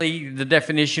The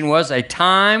definition was a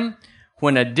time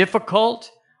when a difficult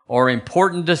or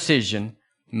important decision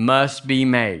must be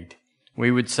made. We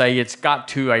would say it's got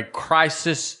to a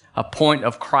crisis, a point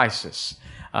of crisis.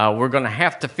 We're going to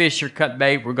have to fish or cut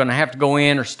bait. We're going to have to go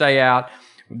in or stay out.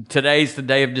 Today's the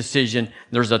day of decision.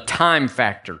 There's a time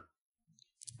factor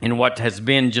in what has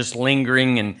been just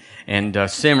lingering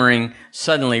and simmering.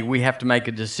 Suddenly, we have to make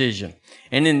a decision.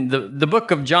 And in the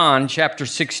book of John, chapter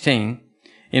 16,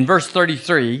 in verse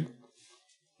 33,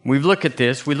 we look at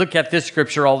this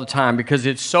scripture all the time because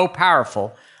it's so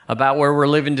powerful about where we're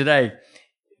living today.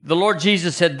 The Lord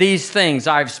Jesus said, "These things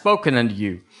I've spoken unto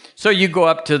you." So you go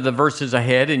up to the verses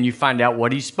ahead and you find out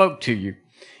what he spoke to you.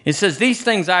 It says, "These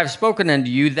things I've spoken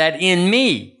unto you, that in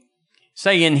me,"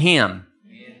 say in him.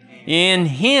 In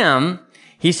him,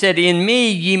 he said, "In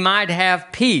me ye might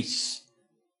have peace.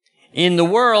 In the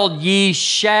world ye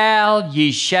shall,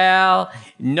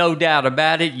 no doubt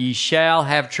about it, ye shall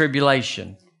have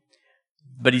tribulation."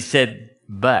 But he said,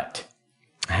 "But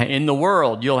in the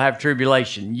world you'll have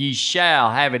tribulation. Ye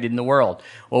shall have it in the world."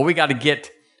 Well, we got to get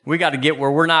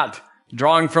where we're not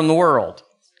drawing from the world,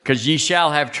 because ye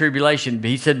shall have tribulation.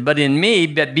 But he said, "But in me,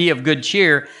 that be of good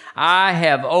cheer, I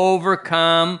have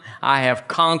overcome, I have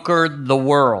conquered the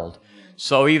world."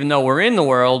 So even though we're in the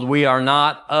world, we are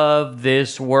not of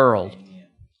this world.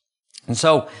 And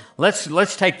so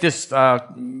let's take this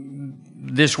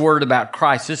word about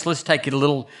crisis. Let's take it a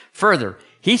little further.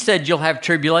 He said you'll have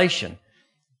tribulation.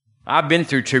 I've been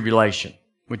through tribulation,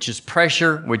 which is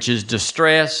pressure, which is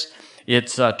distress,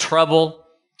 it's trouble,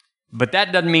 but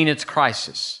that doesn't mean it's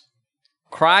crisis.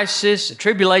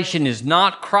 Tribulation is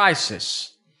not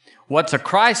crisis. What's a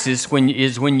crisis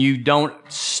is when you don't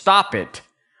stop it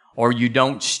or you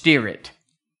don't steer it.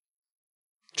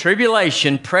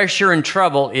 Tribulation, pressure, and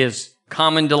trouble is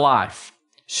common to life.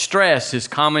 Stress is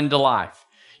common to life.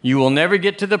 You will never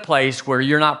get to the place where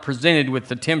you're not presented with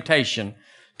the temptation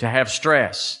to have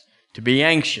stress, to be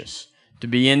anxious, to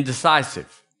be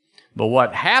indecisive. But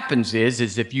what happens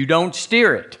is if you don't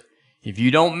steer it, if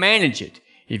you don't manage it,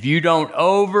 if you don't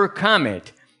overcome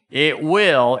it,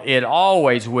 it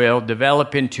always will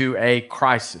develop into a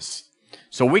crisis.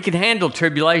 So we can handle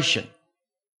tribulation.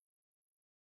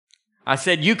 I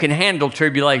said you can handle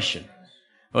tribulation.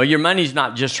 Well, your money's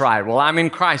not just right. Well, I'm in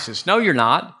crisis. No, you're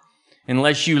not.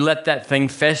 Unless you let that thing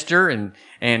fester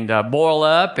and boil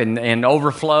up and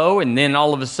overflow, and then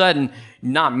all of a sudden,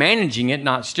 not managing it,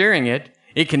 not steering it,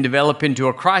 it can develop into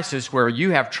a crisis where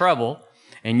you have trouble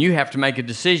and you have to make a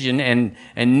decision, and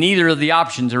neither of the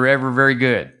options are ever very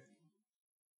good.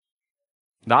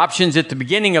 The options at the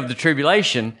beginning of the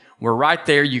tribulation were right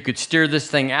there. You could steer this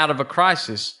thing out of a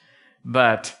crisis,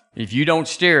 but if you don't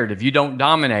steer it, if you don't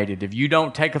dominate it, if you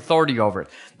don't take authority over it,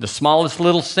 the smallest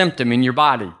little symptom in your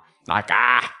body, like,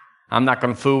 I'm not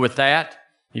going to fool with that.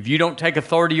 If you don't take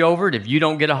authority over it, if you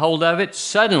don't get a hold of it,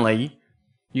 suddenly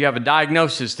you have a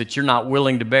diagnosis that you're not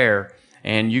willing to bear,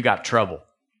 and you got trouble.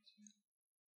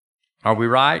 Are we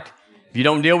right? If you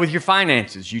don't deal with your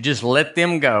finances, you just let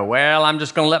them go. Well, I'm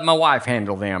just going to let my wife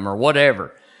handle them, or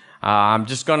whatever. I'm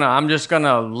just going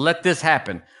to let this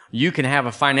happen. You can have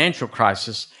a financial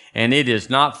crisis, and it is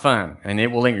not fun, and it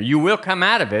will linger. You will come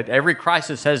out of it. Every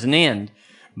crisis has an end,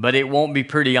 but it won't be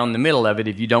pretty on the middle of it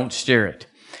if you don't steer it.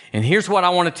 And here's what I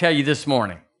want to tell you this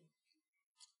morning.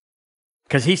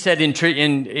 Because he said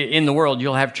in the world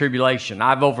you'll have tribulation.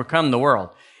 I've overcome the world.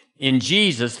 In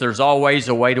Jesus, there's always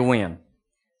a way to win.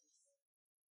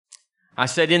 I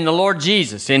said in the Lord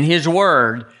Jesus, in his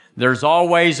word, there's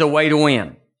always a way to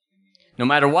win. No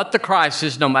matter what the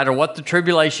crisis, no matter what the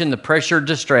tribulation, the pressure,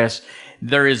 distress,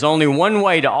 there is only one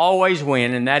way to always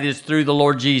win, and that is through the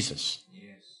Lord Jesus.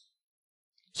 Yes.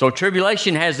 So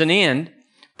tribulation has an end,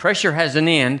 pressure has an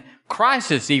end,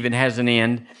 crisis even has an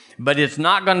end, but it's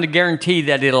not going to guarantee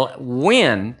that it'll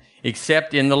win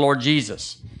except in the Lord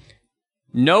Jesus.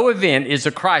 No event is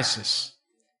a crisis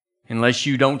unless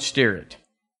you don't steer it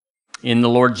in the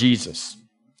Lord Jesus.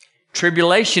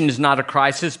 Tribulation is not a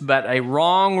crisis, but a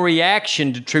wrong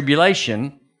reaction to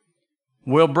tribulation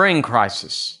will bring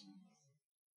crisis.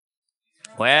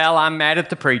 Well, I'm mad at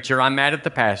the preacher. I'm mad at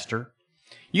the pastor.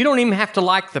 You don't even have to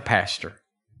like the pastor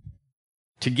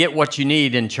to get what you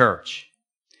need in church.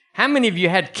 How many of you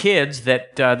had kids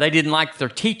that they didn't like their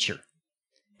teacher?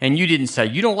 And you didn't say,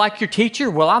 "You don't like your teacher?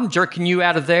 Well, I'm jerking you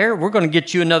out of there. We're going to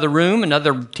get you another room,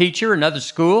 another teacher, another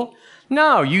school."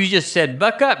 No, you just said,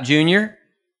 "Buck up, Junior."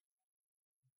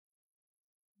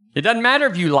 It doesn't matter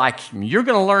if you like him. You're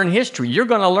going to learn history. You're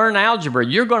going to learn algebra.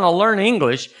 You're going to learn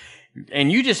English.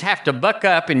 And you just have to buck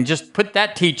up and just put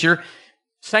that teacher.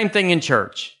 Same thing in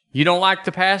church. You don't like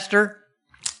the pastor?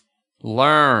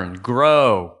 learn,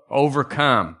 grow,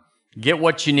 overcome, get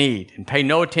what you need, and pay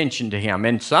no attention to him.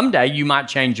 And someday you might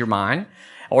change your mind,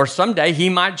 or someday he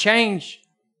might change.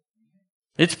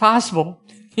 It's possible.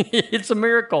 It's a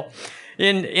miracle.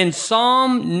 In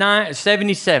Psalm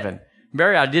 77,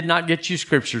 Barry, I did not get you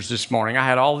scriptures this morning. I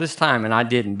had all this time and I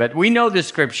didn't. But we know this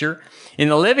scripture. In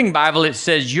the Living Bible, it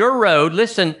says, your road,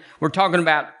 listen, we're talking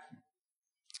about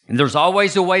there's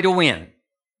always a way to win.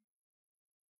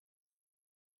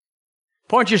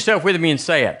 Point yourself with me and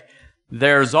say it.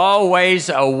 There's always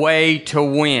a way to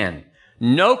win.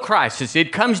 No crisis.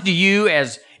 It comes to you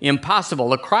as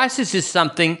impossible. A crisis is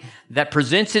something that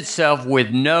presents itself with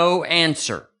no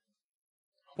answer.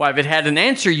 Well, if it had an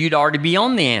answer, you'd already be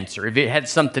on the answer. If it had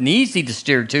something easy to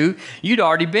steer to, you'd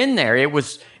already been there.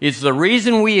 It's the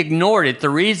reason we ignored it, the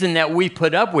reason that we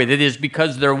put up with it is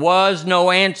because there was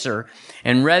no answer.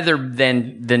 And rather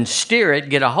than steer it,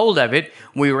 get a hold of it,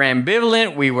 we were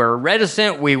ambivalent, we were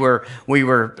reticent, we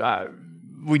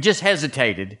just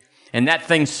hesitated. And that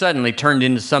thing suddenly turned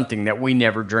into something that we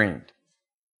never dreamed.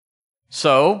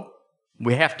 So,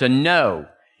 we have to know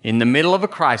in the middle of a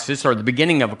crisis or the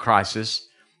beginning of a crisis,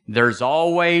 there's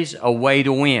always a way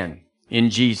to win in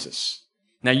Jesus.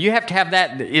 Now, you have to have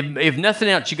that. If nothing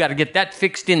else, you got to get that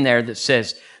fixed in there that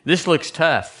says, this looks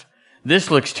tough.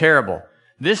 This looks terrible.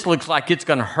 This looks like it's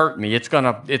going to hurt me. It's going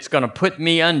to put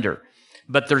me under.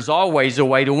 But there's always a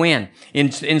way to win.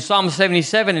 In Psalm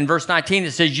 77, in verse 19,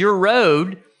 it says, your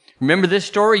road, remember this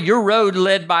story? Your road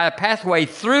led by a pathway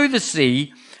through the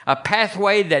sea, a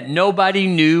pathway that nobody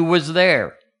knew was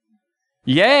there.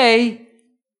 Yay!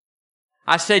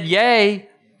 I said, yay.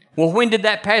 Well, when did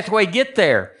that pathway get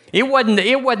there? It wasn't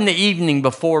the evening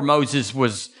before Moses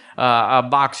was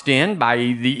boxed in by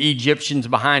the Egyptians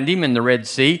behind him in the Red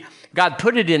Sea. God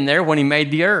put it in there when he made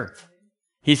the earth.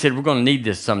 He said, we're going to need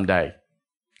this someday.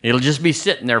 It'll just be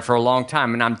sitting there for a long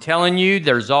time. And I'm telling you,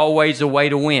 there's always a way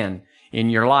to win in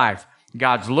your life.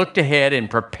 God's looked ahead and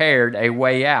prepared a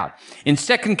way out. In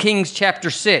 2 Kings chapter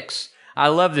 6, I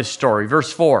love this story.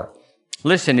 Verse 4.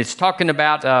 Listen, it's talking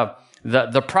about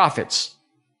the prophets.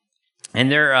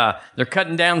 And they're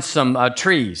cutting down some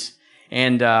trees.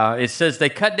 And it says they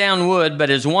cut down wood, but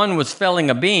as one was felling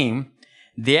a beam,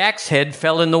 the axe head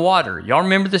fell in the water. Y'all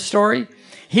remember the story?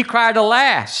 He cried,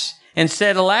 alas, and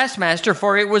said, alas, master,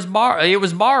 for it was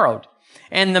borrowed.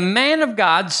 And the man of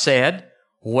God said,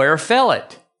 where fell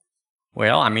it?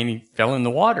 Well, I mean, he fell in the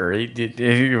water.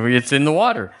 It's in the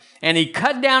water. And he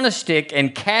cut down a stick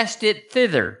and cast it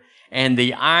thither, and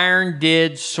the iron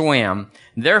did swim.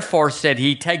 Therefore said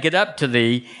he, take it up to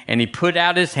thee. And he put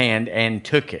out his hand and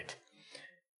took it.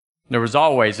 There was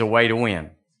always a way to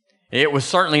win. It was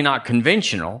certainly not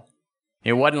conventional.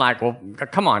 It wasn't like, well,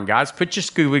 come on, guys, put your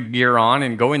scuba gear on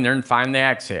and go in there and find the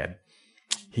axe head.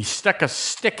 He stuck a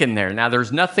stick in there. Now,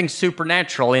 there's nothing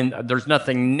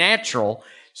natural,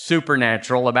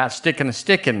 supernatural about sticking a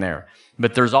stick in there.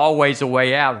 But there's always a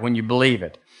way out when you believe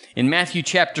it. In Matthew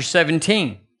chapter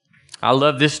 17, I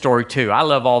love this story too. I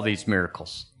love all these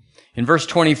miracles. In verse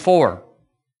 24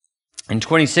 and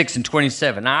 26 and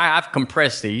 27, I've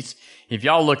compressed these. If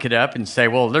y'all look it up and say,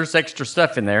 well, there's extra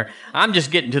stuff in there, I'm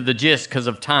just getting to the gist because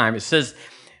of time. It says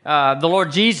the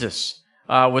Lord Jesus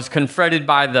was confronted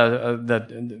by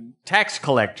the tax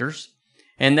collectors,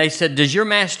 and they said, does your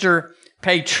master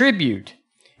pay tribute?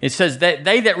 It says that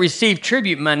they that received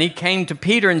tribute money came to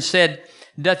Peter and said,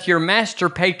 doth your master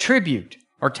pay tribute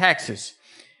or taxes?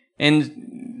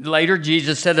 And later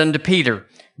Jesus said unto Peter,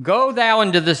 go thou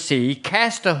into the sea,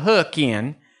 cast a hook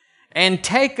in, and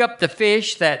take up the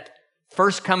fish that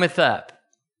first cometh up.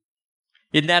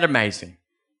 Isn't that amazing?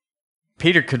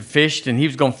 Peter could fish, and he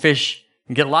was going to fish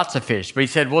and get lots of fish. But he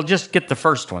said, well, just get the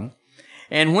first one.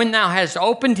 And when thou hast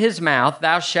opened his mouth,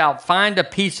 thou shalt find a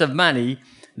piece of money,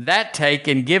 that take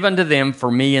and give unto them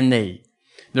for me and thee.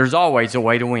 There's always a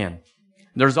way to win.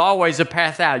 There's always a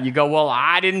path out. You go, well,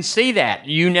 I didn't see that.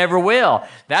 You never will.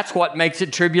 That's what makes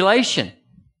it tribulation.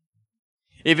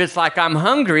 If it's like I'm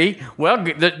hungry, well,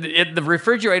 the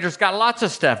refrigerator's got lots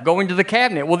of stuff. Go into the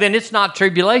cabinet. Well, then it's not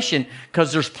tribulation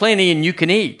because there's plenty and you can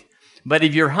eat. But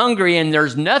if you're hungry and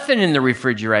there's nothing in the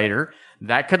refrigerator,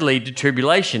 that could lead to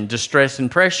tribulation, distress, and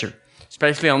pressure,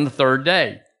 especially on the third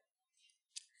day.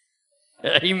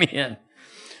 Amen.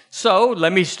 So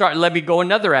let me go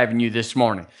another avenue this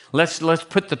morning. Let's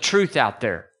put the truth out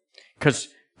there. Because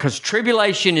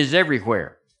tribulation is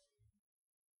everywhere.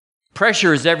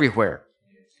 Pressure is everywhere.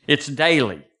 It's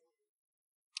daily.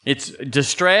 It's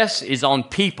distress is on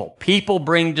people. People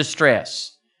bring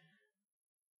distress.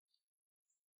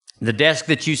 The desk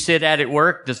that you sit at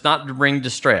work does not bring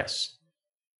distress.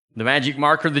 The magic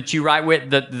marker that you write with,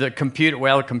 the computer,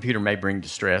 well, the computer may bring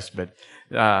distress, but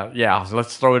yeah,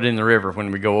 let's throw it in the river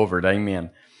when we go over it.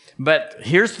 Amen. But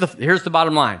here's the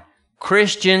bottom line.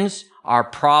 Christians are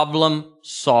problem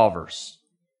solvers.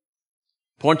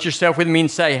 Point yourself with me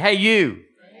and say, hey,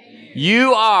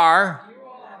 you are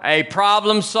a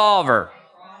problem solver.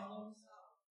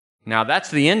 Now, that's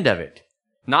the end of it.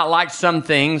 Not like some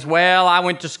things, well, I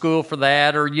went to school for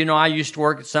that, or, I used to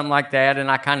work at something like that, and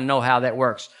I kind of know how that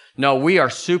works. No, we are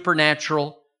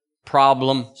supernatural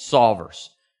problem solvers.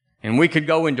 And we could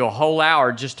go into a whole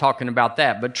hour just talking about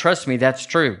that, but trust me, that's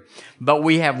true. But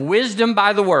we have wisdom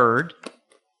by the Word.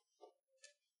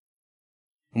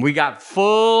 We got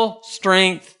full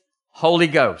strength Holy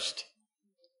Ghost.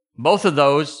 Both of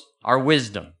those are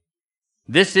wisdom.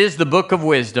 This is the book of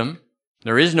wisdom.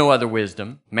 There is no other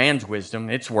wisdom. Man's wisdom,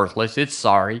 it's worthless. It's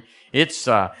sorry. It's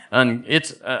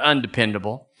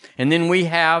undependable. And then we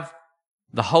have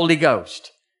the Holy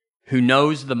Ghost, who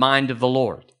knows the mind of the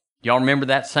Lord. Y'all remember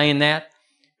that saying that?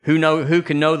 Who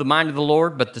can know the mind of the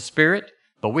Lord but the Spirit?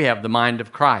 But we have the mind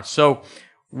of Christ. So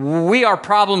we are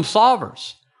problem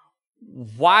solvers.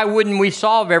 Why wouldn't we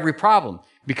solve every problem?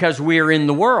 Because we are in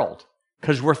the world.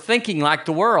 Because we're thinking like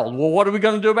the world. Well, what are we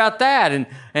going to do about that?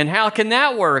 And how can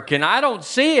that work? And I don't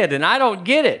see it, and I don't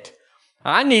get it.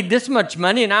 I need this much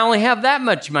money, and I only have that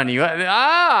much money.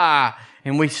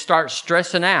 And we start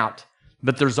stressing out.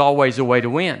 But there's always a way to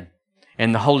win.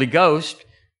 And the Holy Ghost,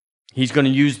 He's going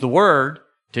to use the Word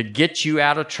to get you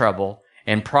out of trouble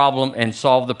and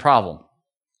solve the problem.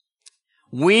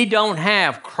 We don't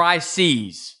have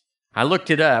crises. I looked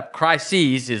it up.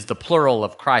 Crises is the plural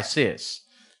of crisis.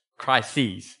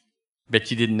 Crises.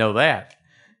 Bet you didn't know that.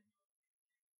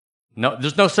 No,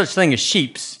 there's no such thing as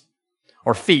sheeps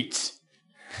or feets.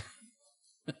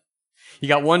 You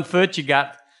got 1 foot, you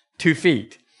got 2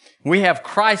 feet. We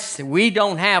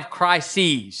don't have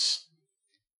crises.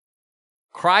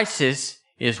 Crisis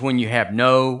is when you have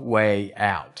no way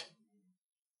out.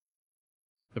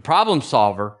 The problem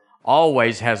solver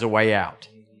always has a way out.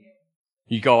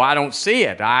 You go, I don't see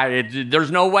it.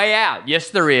 There's no way out. Yes,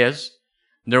 there is.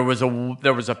 There was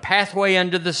a pathway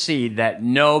under the sea that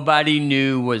nobody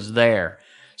knew was there.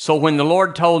 So when the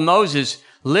Lord told Moses,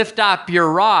 lift up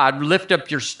your rod, lift up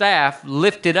your staff,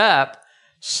 lift it up,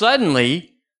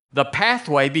 suddenly the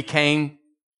pathway became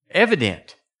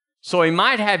evident. So He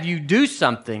might have you do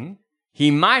something.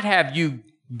 He might have you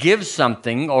give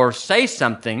something or say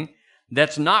something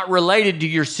that's not related to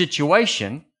your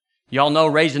situation. Y'all know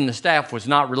raising the staff was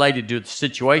not related to the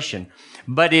situation.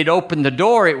 But it opened the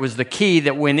door. It was the key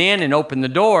that went in and opened the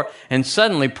door, and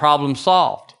suddenly problem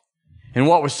solved. And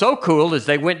what was so cool is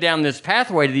they went down this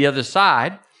pathway to the other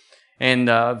side, and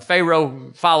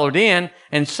Pharaoh followed in,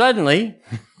 and suddenly,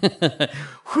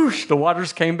 whoosh, the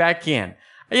waters came back in.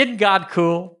 Isn't God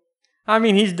cool? I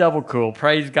mean, He's double cool.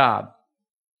 Praise God.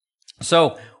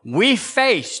 So we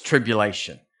face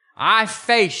tribulation. I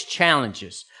face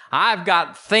challenges. I've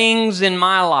got things in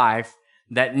my life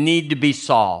that need to be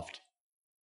solved.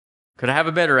 Could I have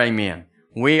a better amen?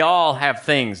 We all have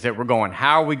things that we're going,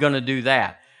 how are we going to do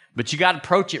that? But you got to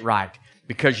approach it right,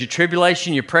 because your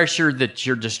tribulation, your pressure,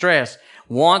 your distress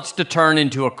wants to turn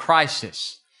into a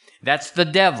crisis. That's the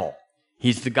devil.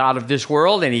 He's the god of this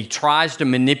world, and he tries to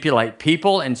manipulate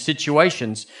people and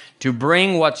situations to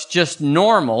bring what's just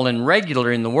normal and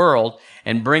regular in the world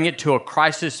and bring it to a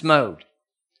crisis mode.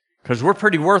 Because we're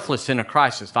pretty worthless in a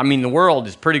crisis. I mean, the world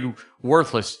is pretty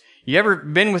worthless. You ever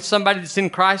been with somebody that's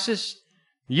in crisis?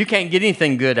 You can't get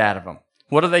anything good out of them.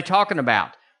 What are they talking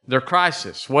about? Their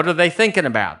crisis. What are they thinking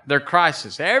about? Their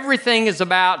crisis. Everything is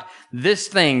about this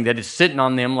thing that is sitting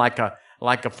on them like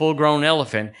a full-grown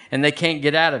elephant, and they can't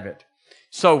get out of it.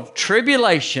 So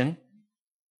tribulation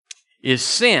is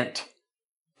sent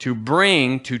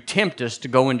to tempt us to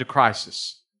go into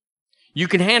crisis. You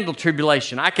can handle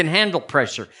tribulation. I can handle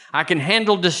pressure. I can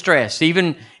handle distress,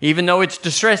 even though it's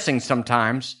distressing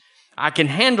sometimes. I can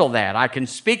handle that. I can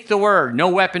speak the word. No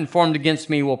weapon formed against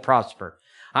me will prosper.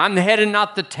 I'm the head and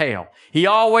not the tail. He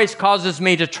always causes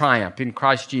me to triumph in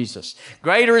Christ Jesus.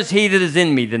 Greater is He that is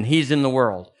in me than he's in the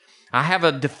world. I have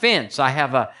a defense.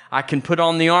 I can put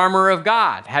on the armor of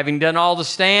God. Having done all to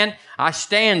stand, I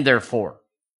stand therefore.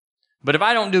 But if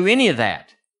I don't do any of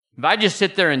that, if I just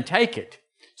sit there and take it,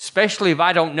 especially if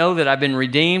I don't know that I've been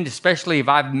redeemed, especially if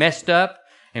I've messed up,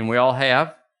 and we all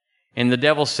have, and the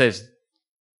devil says,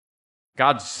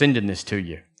 God's sending this to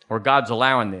you, or God's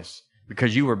allowing this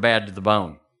because you were bad to the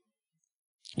bone.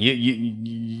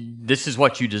 This is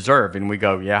what you deserve. And we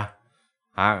go, yeah,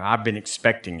 I've been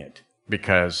expecting it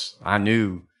because I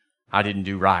knew I didn't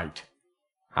do right.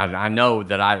 I know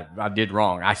that I did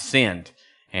wrong. I sinned.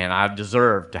 and I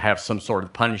deserve to have some sort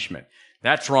of punishment.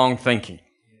 That's wrong thinking.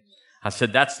 I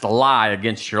said, that's the lie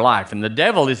against your life. And the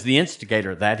devil is the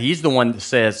instigator of that. He's the one that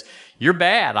says, you're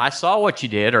bad. I saw what you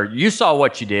did, or you saw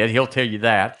what you did. He'll tell you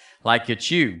that, like it's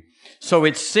you. So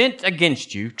it's sent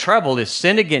against you. Trouble is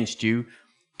sent against you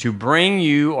to bring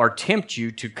you or tempt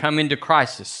you to come into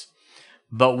crisis.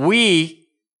 But we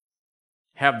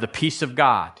have the peace of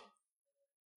God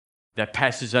that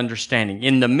passes understanding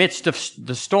in the midst of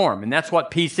the storm. And that's what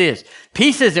peace is.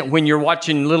 Peace isn't when you're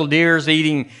watching little deer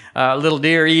eating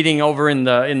over in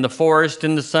the forest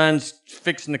and the sun's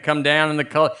fixing to come down in the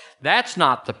color. That's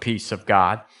not the peace of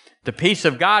God. The peace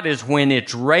of God is when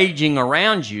it's raging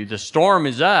around you. The storm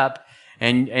is up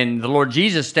and the Lord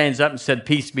Jesus stands up and said,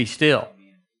 peace be still.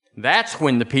 That's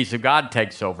when the peace of God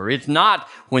takes over. It's not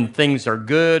when things are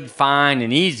good, fine,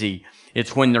 and easy.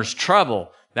 It's when there's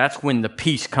trouble. That's when the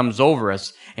peace comes over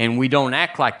us, and we don't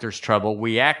act like there's trouble.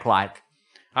 We act like,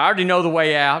 I already know the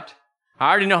way out. I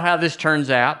already know how this turns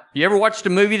out. You ever watched a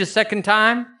movie the second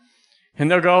time?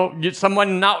 And they'll go,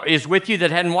 someone is with you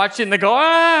that hadn't watched it, and they go,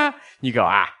 ah! You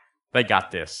go, they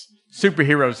got this.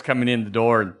 Superheroes coming in the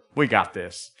door, and we got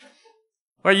this.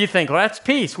 Well, you think, well, that's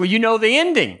peace. Well, you know the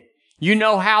ending. You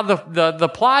know how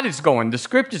the plot is going, the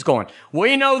script is going.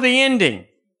 We know the ending.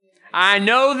 I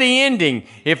know the ending.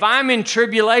 If I'm in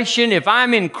tribulation, if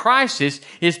I'm in crisis,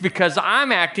 it's because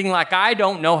I'm acting like I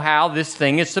don't know how this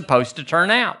thing is supposed to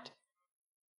turn out.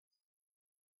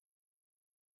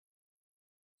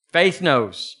 Faith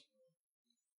knows.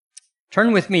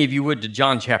 Turn with me, if you would, to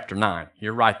John chapter 9.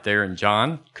 You're right there in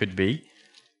John, could be.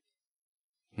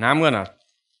 Now I'm going to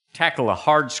tackle a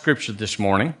hard scripture this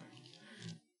morning.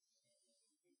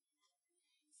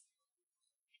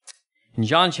 In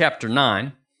John chapter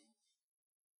 9,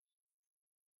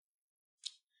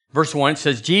 verse 1, it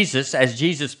says, as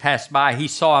Jesus passed by, he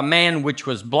saw a man which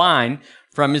was blind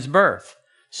from his birth.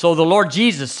 So the Lord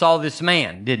Jesus saw this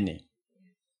man, didn't he?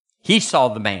 He saw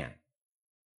the man.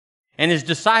 And his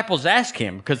disciples asked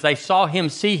him, because they saw him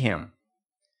see him.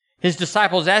 His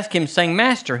disciples asked him, saying,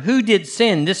 Master, who did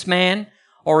sin, this man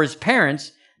or his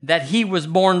parents, that he was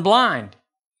born blind?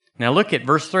 Now look at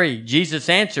verse 3. Jesus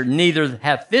answered, neither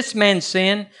hath this man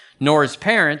sinned, nor his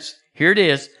parents, here it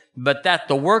is, but that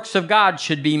the works of God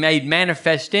should be made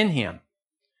manifest in him.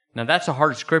 Now that's a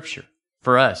hard scripture,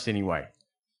 for us anyway,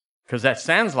 because that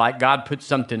sounds like God put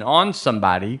something on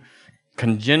somebody,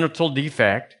 congenital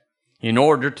defect, in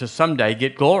order to someday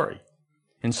get glory.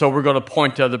 And so we're going to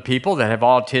point to other people that have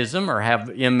autism or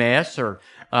have MS or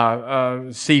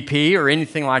CP or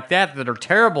anything like that are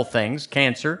terrible things,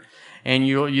 cancer, and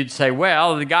you'd say,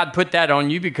 well, God put that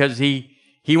on you because he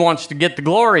wants to get the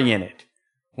glory in it.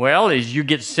 Well, as you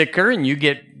get sicker and you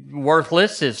get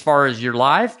worthless as far as your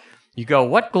life, you go,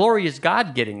 what glory is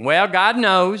God getting? Well, God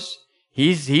knows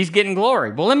He's getting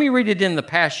glory. Well, let me read it in the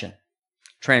Passion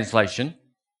Translation,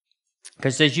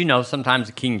 because as you know, sometimes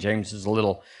the King James is a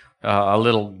little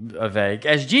vague.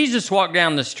 As Jesus walked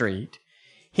down the street,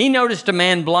 he noticed a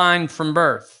man blind from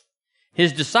birth.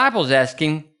 His disciples asked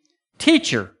him,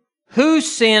 Teacher,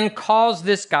 whose sin caused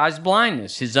this guy's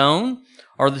blindness, his own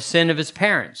or the sin of his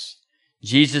parents?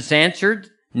 Jesus answered,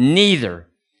 neither.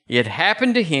 It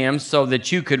happened to him so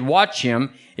that you could watch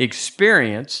him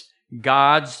experience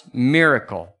God's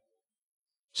miracle.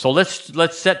 So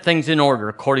let's set things in order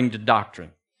according to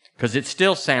doctrine, because it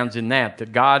still sounds in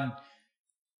that God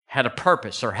had a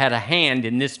purpose or had a hand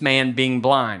in this man being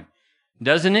blind.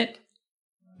 Doesn't it?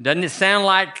 Doesn't it sound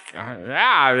like,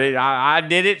 I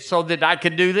did it so that I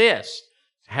could do this?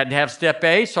 I had to have step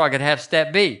A so I could have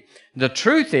step B. The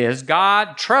truth is,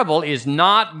 trouble is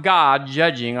not God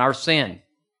judging our sin.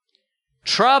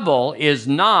 Trouble is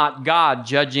not God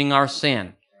judging our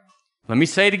sin. Let me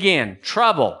say it again.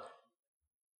 Trouble,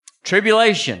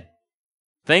 tribulation,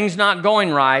 things not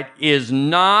going right is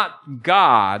not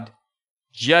God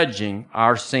judging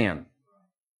our sin.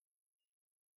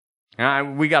 Now,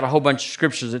 we got a whole bunch of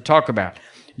scriptures that talk about it.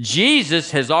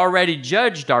 Jesus has already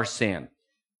judged our sin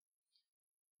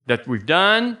that we've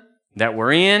done, that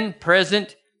we're in,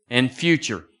 present, and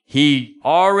future. He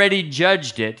already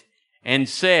judged it and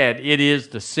said it is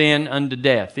the sin unto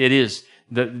death. It is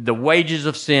the wages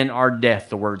of sin are death,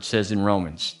 the word says in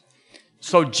Romans.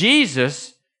 So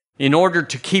Jesus, in order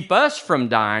to keep us from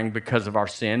dying because of our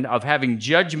sin, of having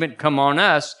judgment come on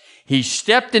us, he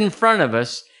stepped in front of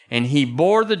us and he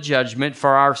bore the judgment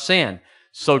for our sin.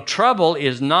 So trouble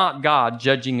is not God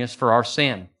judging us for our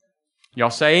sin. Y'all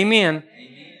say amen.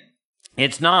 Amen.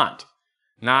 It's not.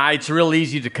 Now, it's real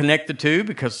easy to connect the two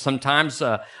because sometimes,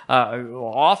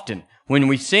 often, when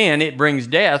we sin, it brings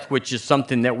death, which is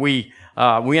something that we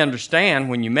understand.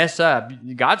 When you mess up,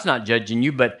 God's not judging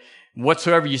you, but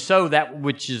whatsoever you sow, that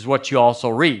which is what you also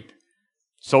reap.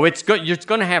 So it's good. You're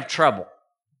going to have trouble.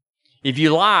 If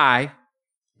you lie,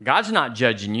 God's not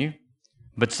judging you,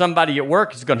 but somebody at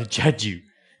work is going to judge you.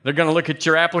 They're going to look at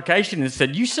your application and say,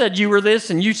 you said you were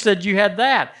this and you said you had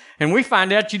that. And we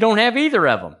find out you don't have either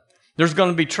of them. There's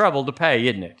going to be trouble to pay,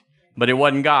 isn't it? But it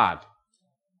wasn't God.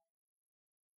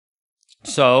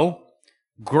 So,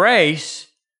 grace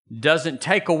doesn't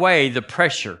take away the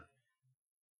pressure,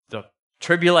 the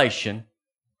tribulation,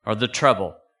 or the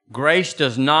trouble. Grace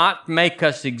does not make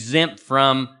us exempt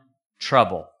from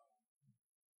trouble.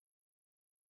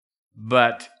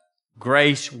 But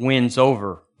grace wins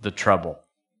over the trouble.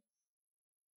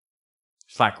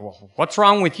 It's like, well, what's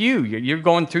wrong with you? You're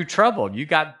going through trouble. You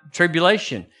got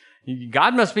tribulation.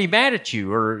 God must be mad at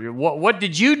you. Or what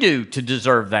did you do to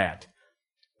deserve that?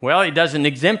 Well, it doesn't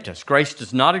exempt us. Grace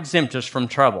does not exempt us from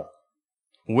trouble.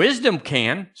 Wisdom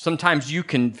can. Sometimes you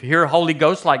can hear Holy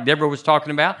Ghost, like Deborah was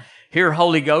talking about, hear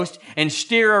Holy Ghost and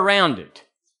steer around it.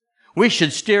 We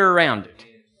should steer around it.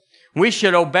 We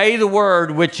should obey the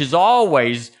word, which is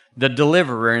always the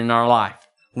deliverer in our life.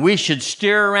 We should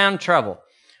steer around trouble.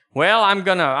 Well, I'm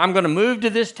gonna move to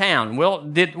this town. Well,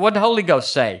 what did the Holy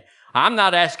Ghost say? I'm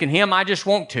not asking him. I just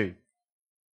want to.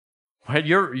 Well,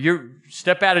 you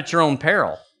step out at your own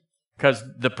peril, because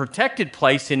the protected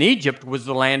place in Egypt was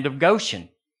the land of Goshen.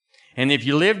 And if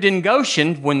you lived in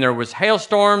Goshen when there was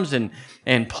hailstorms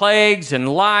and plagues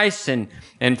and lice and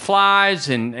flies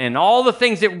and all the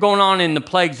things that were going on in the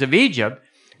plagues of Egypt,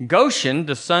 Goshen,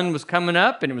 the sun was coming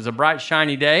up and it was a bright,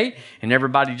 shiny day, and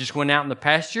everybody just went out in the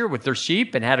pasture with their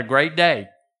sheep and had a great day.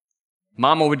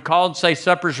 Mama would call and say,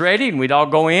 supper's ready, and we'd all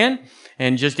go in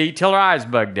and just eat till our eyes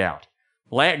bugged out.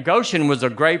 Goshen was a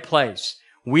great place.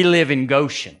 We live in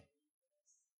Goshen.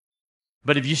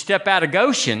 But if you step out of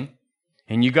Goshen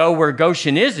and you go where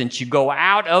Goshen isn't, you go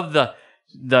out of the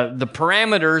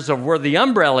parameters of where the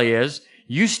umbrella is,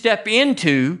 you step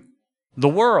into the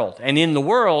world. And in the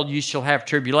world, you shall have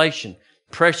tribulation,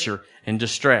 pressure, and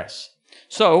distress.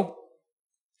 So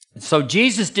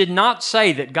Jesus did not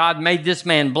say that God made this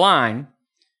man blind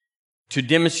to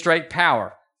demonstrate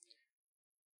power.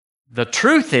 The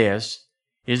truth is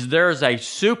there's a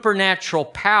supernatural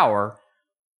power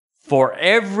for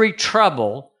every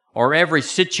trouble or every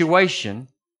situation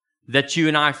that you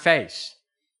and I face.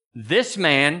 This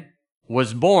man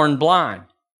was born blind,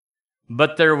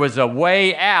 but there was a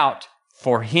way out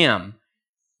for him.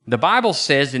 The Bible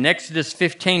says in Exodus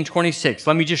 15:26,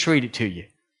 let me just read it to you.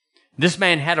 This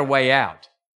man had a way out.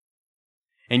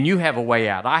 And you have a way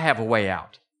out. I have a way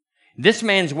out. This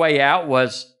man's way out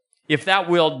was, if thou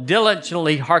wilt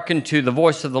diligently hearken to the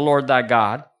voice of the Lord thy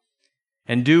God,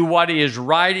 and do what is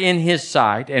right in his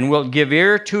sight, and wilt give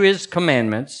ear to his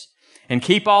commandments, and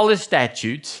keep all his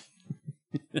statutes.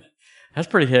 That's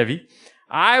pretty heavy.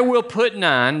 I will put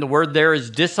none, the word there is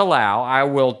disallow, I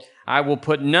will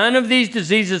put none of these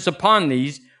diseases upon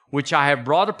these, which I have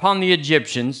brought upon the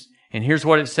Egyptians. And here's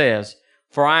what it says,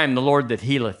 for I am the Lord that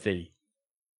healeth thee.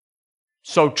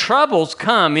 So troubles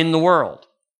come in the world.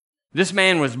 This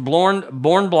man was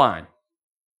born blind.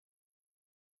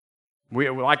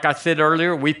 Like I said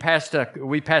earlier, we passed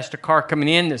a car coming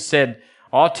in that said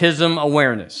autism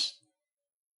awareness,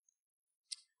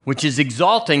 which is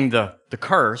exalting the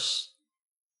curse.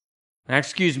 Now,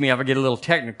 excuse me if I get a little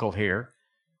technical here.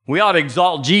 We ought to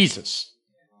exalt Jesus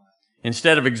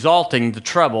instead of exalting the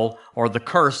trouble or the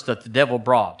curse that the devil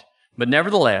brought. But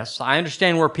nevertheless, I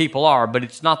understand where people are, but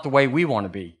it's not the way we want to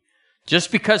be.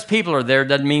 Just because people are there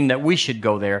doesn't mean that we should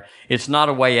go there. It's not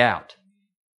a way out.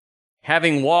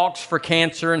 Having walks for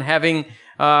cancer and having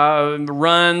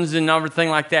runs and everything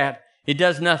like that, it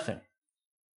does nothing.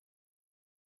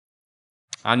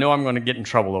 I know I'm going to get in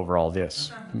trouble over all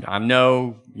this. I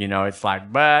know, it's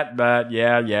like, but, but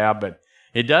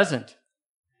it doesn't.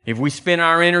 If we spend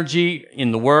our energy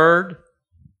in the Word,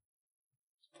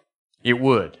 it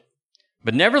would.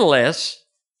 But nevertheless,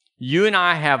 you and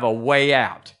I have a way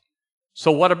out.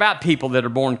 So what about people that are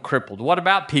born crippled? What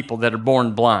about people that are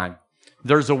born blind?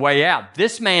 There's a way out.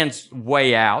 This man's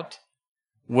way out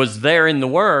was there in the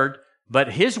Word,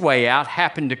 but his way out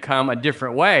happened to come a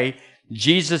different way.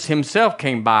 Jesus himself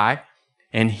came by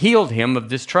and healed him of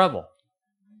this trouble.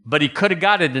 But he could have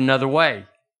got it another way.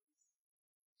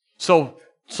 So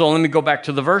let me go back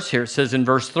to the verse here. It says in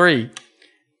verse 3,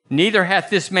 neither hath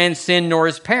this man sinned nor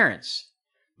his parents,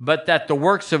 but that the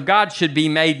works of God should be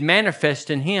made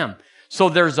manifest in him. So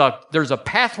there's a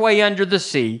pathway under the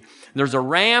sea. There's a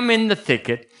ram in the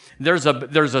thicket. There's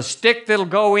a stick that'll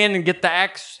go in and get the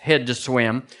axe head to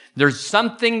swim. There's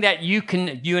something that you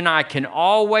and I can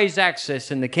always access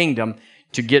in the kingdom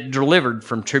to get delivered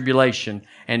from tribulation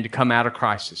and to come out of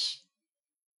crisis.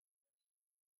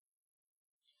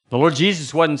 The Lord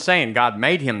Jesus wasn't saying God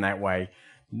made him that way.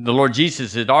 The Lord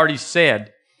Jesus had already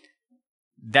said,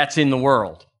 that's in the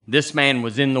world. This man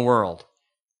was in the world.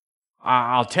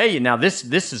 I'll tell you now, this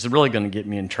is really going to get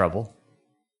me in trouble.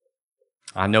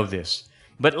 I know this.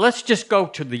 But let's just go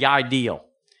to the ideal.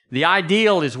 The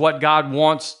ideal is what God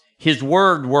wants. His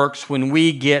Word works when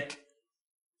we get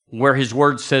where His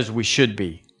Word says we should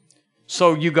be.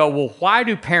 So you go, well, why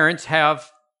do parents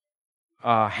have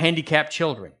handicapped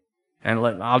children? And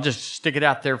I'll just stick it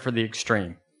out there for the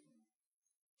extreme.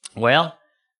 Well,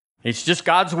 it's just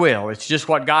God's will. It's just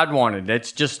what God wanted.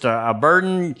 It's just a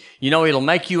burden. You know, it'll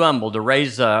make you humble to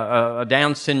raise a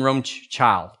Down syndrome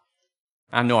child.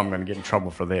 I know I'm going to get in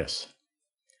trouble for this.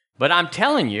 But I'm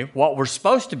telling you, what we're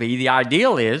supposed to be, the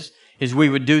ideal is we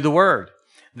would do the Word.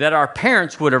 That our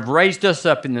parents would have raised us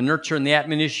up in the nurture and the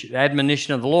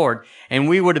admonition of the Lord, and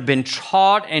we would have been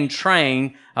taught and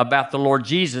trained about the Lord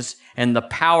Jesus and the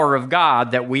power of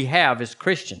God that we have as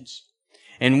Christians.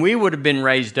 And we would have been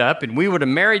raised up, and we would have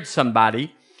married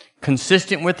somebody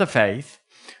consistent with the faith,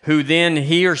 who then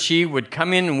he or she would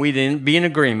come in and we'd be in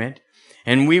agreement,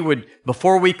 and we would,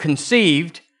 before we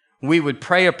conceived, we would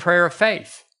pray a prayer of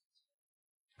faith.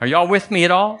 Are y'all with me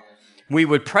at all? We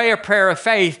would pray a prayer of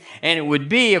faith, and it would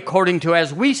be according to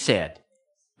as we said,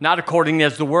 not according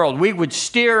as the world. We would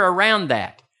steer around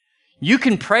that. You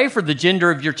can pray for the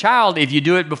gender of your child if you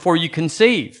do it before you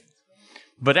conceive.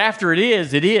 But after it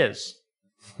is, it is.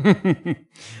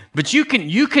 But you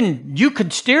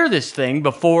can steer this thing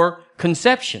before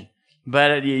conception.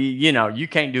 But you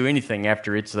can't do anything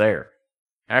after it's there.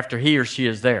 After he or she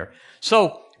is there.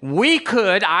 So we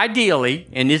could ideally,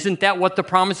 and isn't that what the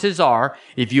promises are?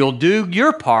 If you'll do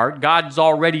your part, God's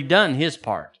already done His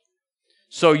part.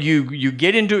 So you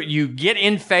get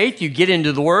in faith, you get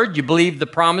into the Word, you believe the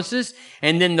promises,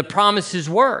 and then the promises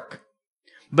work.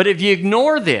 But if you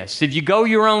ignore this, if you go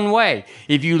your own way,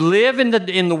 if you live in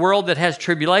the world that has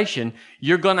tribulation,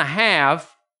 you're going to have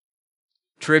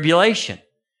tribulation.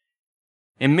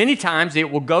 And many times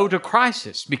it will go to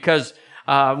crisis because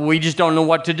we just don't know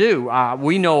what to do.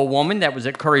 We know a woman that was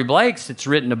at Curry Blake's that's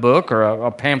written a book or a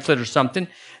pamphlet or something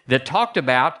that talked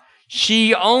about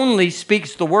she only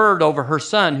speaks the word over her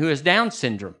son who has Down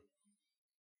syndrome.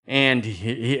 And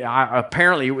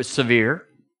apparently it was severe.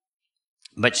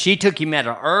 But she took him at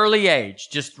an early age,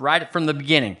 just right from the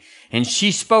beginning. And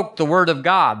she spoke the word of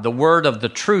God, the word of the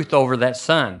truth over that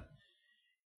son.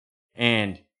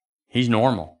 And he's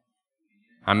normal.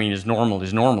 I mean, as normal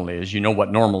is. You know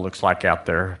what normal looks like out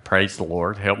there. Praise the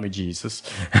Lord. Help me, Jesus.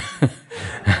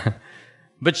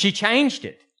 But she changed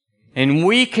it. And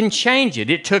we can change it.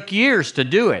 It took years to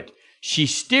do it. She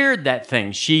steered that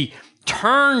thing. She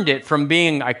turned it from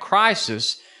being a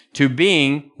crisis to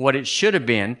being what it should have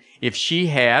been if she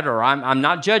had, or I'm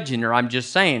not judging her, I'm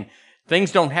just saying,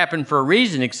 things don't happen for a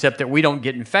reason except that we don't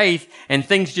get in faith, and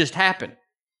things just happen.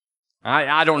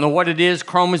 I don't know what it is,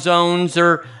 chromosomes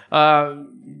or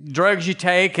drugs you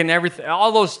take and everything,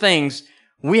 all those things,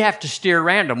 we have to steer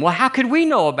around them. Well, how could we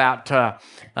know about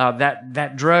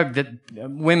that drug that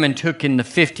women took in the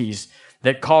 50s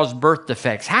that caused birth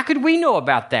defects? How could we know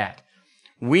about that?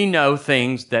 We know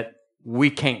things that we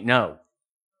can't know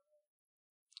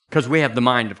because we have the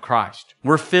mind of Christ.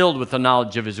 We're filled with the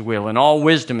knowledge of His will and all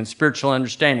wisdom and spiritual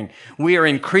understanding. We are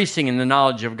increasing in the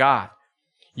knowledge of God.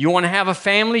 You want to have a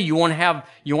family? You want to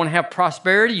have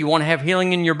prosperity? You want to have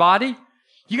healing in your body?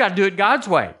 You got to do it God's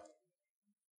way.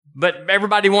 But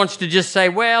everybody wants to just say,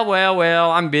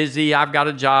 well, I'm busy. I've got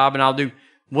a job and I'll do.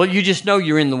 Well, you just know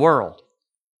you're in the world.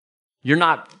 You're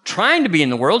not trying to be in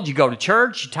the world. You go to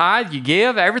church, you tithe, you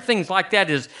give. Everything's like that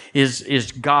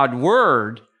is God's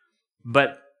word.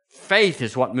 But faith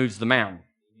is what moves the mountain,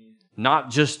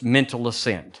 not just mental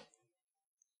assent.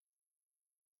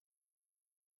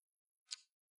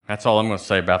 That's all I'm going to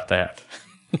say about that.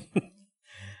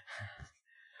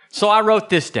 So I wrote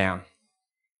this down.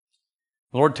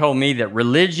 The Lord told me that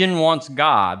religion wants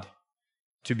God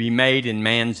to be made in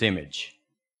man's image.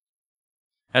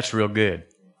 That's real good.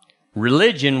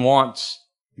 Religion wants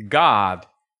God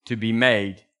to be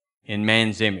made in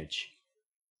man's image.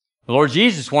 The Lord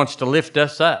Jesus wants to lift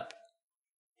us up.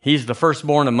 He's the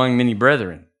firstborn among many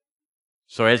brethren.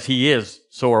 So as He is,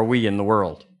 so are we in the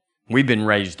world. We've been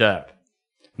raised up.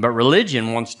 But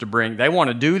religion wants to they want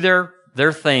to do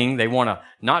their thing. They want to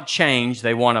not change.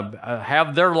 They want to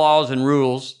have their laws and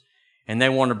rules. and they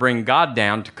want to bring God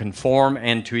down to conform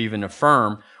and to even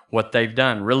affirm what they've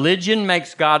done. Religion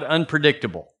makes God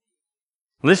unpredictable.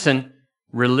 Listen,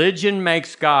 religion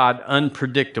makes God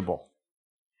unpredictable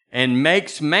and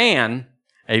makes man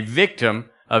a victim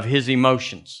of his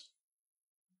emotions.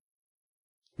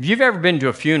 If you've ever been to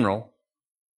a funeral,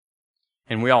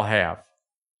 and we all have,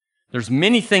 there's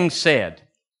many things said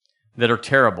that are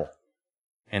terrible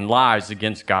and lies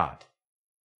against God.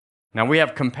 Now, we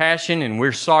have compassion, and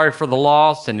we're sorry for the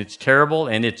loss, and it's terrible,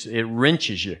 and it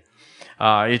wrenches you.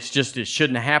 It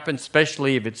shouldn't happen,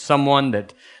 especially if it's someone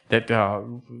that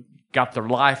got their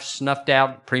life snuffed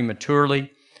out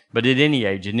prematurely. But at any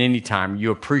age, at any time,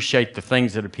 you appreciate the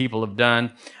things that people have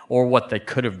done or what they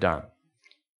could have done.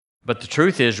 But the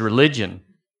truth is, religion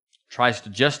tries to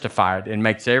justify it and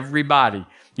makes everybody,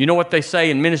 you know what they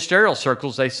say in ministerial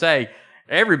circles? They say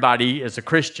everybody is a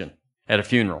Christian at a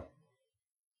funeral.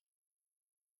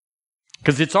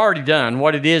 Because it's already done.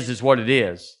 What it is what it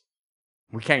is.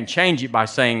 We can't change it by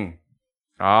saying,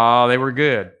 oh, they were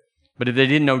good. But if they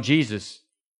didn't know Jesus,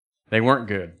 they weren't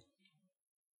good.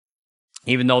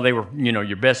 Even though they were,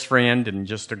 your best friend and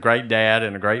just a great dad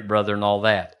and a great brother and all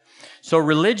that. So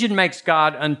religion makes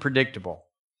God unpredictable.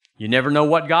 You never know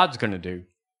what God's going to do.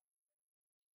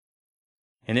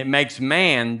 And it makes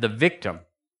man the victim.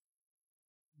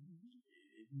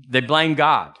 They blame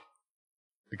God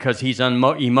because he's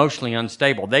emotionally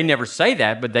unstable. They never say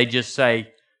that, but they just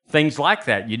say things like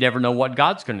that. You never know what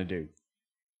God's going to do.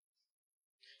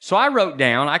 So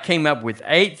I came up with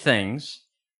 8 things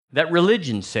that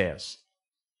religion says.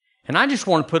 And I just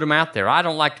want to put them out there. I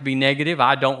don't like to be negative.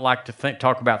 I don't like to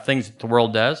talk about things that the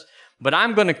world does. But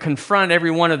I'm going to confront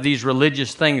every one of these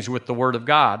religious things with the Word of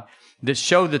God that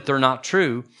show that they're not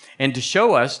true, and to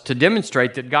show us, to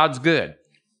demonstrate that God's good.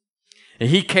 And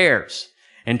He cares.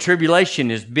 And tribulation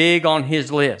is big on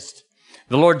His list.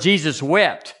 The Lord Jesus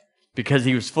wept because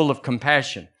He was full of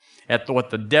compassion at what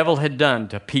the devil had done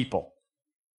to people,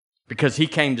 because He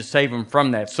came to save them from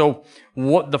that. So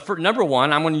number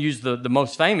one, I'm going to use the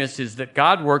most famous, is that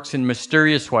God works in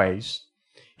mysterious ways,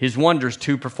 His wonders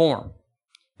to perform.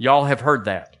 Y'all have heard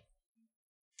that.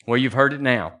 Well, you've heard it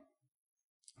now.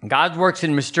 God works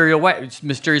in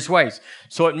mysterious ways.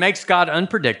 So it makes God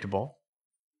unpredictable,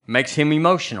 makes Him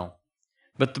emotional.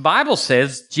 But the Bible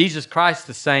says Jesus Christ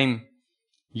the same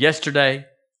yesterday,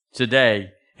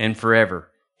 today, and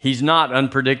forever. He's not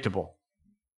unpredictable.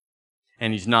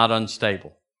 And He's not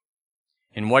unstable.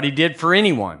 And what He did for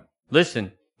anyone,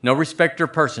 listen, no respecter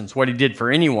of persons, what He did for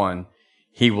anyone,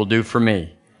 He will do for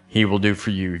me. He will do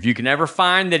for you. If you can ever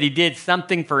find that He did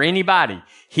something for anybody,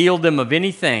 healed them of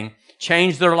anything,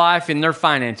 changed their life and their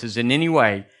finances in any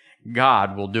way,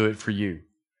 God will do it for you.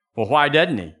 Well, why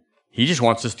doesn't He? He just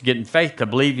wants us to get in faith to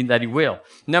believe that He will.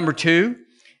 Number 2,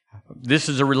 this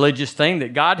is a religious thing,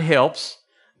 that God helps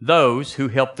those who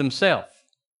help themselves.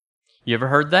 You ever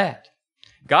heard that?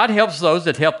 God helps those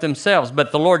that help themselves.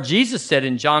 But the Lord Jesus said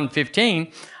in John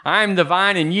 15, I am the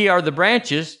vine and ye are the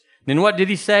branches. Then what did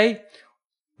He say?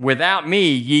 Without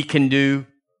me, ye can do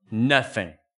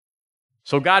nothing.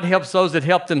 So God helps those that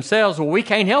help themselves. Well, we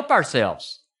can't help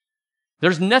ourselves.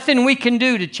 There's nothing we can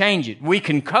do to change it. We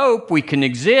can cope, we can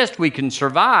exist, we can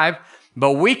survive,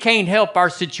 but we can't help our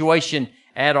situation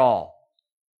at all.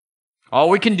 All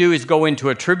we can do is go into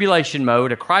a tribulation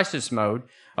mode, a crisis mode,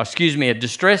 a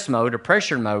distress mode, a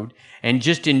pressure mode, and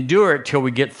just endure it till we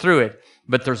get through it.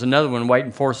 But there's another one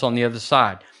waiting for us on the other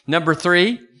side. Number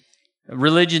 3,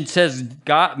 religion says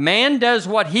man does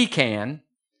what he can,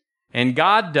 and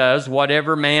God does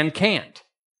whatever man can't.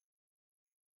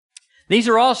 These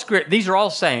are all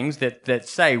sayings that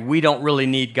say we don't really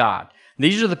need God.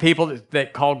 These are the people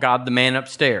that call God the man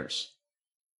upstairs.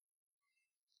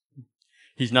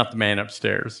 He's not the man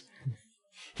upstairs.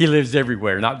 He lives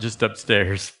everywhere, not just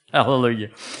upstairs.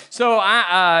 Hallelujah. So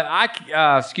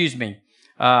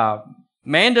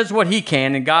man does what he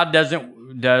can, and God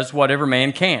does whatever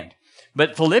man can't.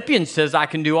 But Philippians says I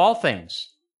can do all things.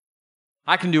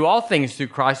 I can do all things through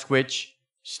Christ, which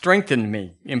strengthens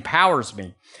me, empowers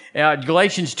me.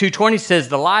 Galatians 2:20 says,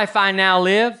 the life I now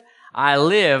live, I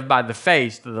live by the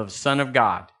faith of the Son of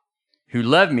God, who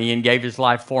loved me and gave His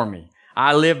life for me.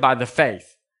 I live by the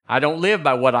faith. I don't live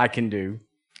by what I can do,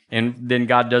 and then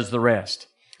God does the rest.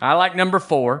 I like number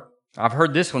 4. I've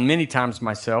heard this one many times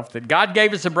myself, that God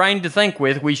gave us a brain to think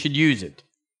with, we should use it.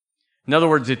 In other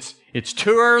words, it's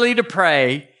too early to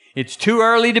pray. It's too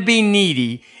early to be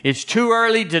needy. It's too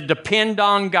early to depend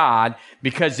on God,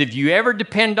 because if you ever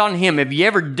depend on Him, if He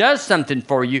ever does something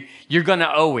for you, you're going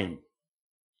to owe Him.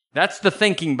 That's the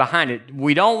thinking behind it.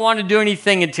 We don't want to do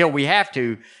anything until we have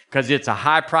to, because it's a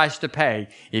high price to pay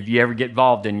if you ever get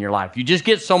involved in your life. You just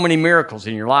get so many miracles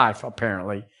in your life,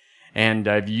 apparently. And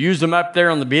if you use them up there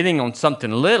on the beginning on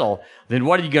something little, then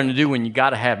what are you going to do when you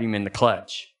got to have him in the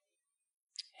clutch?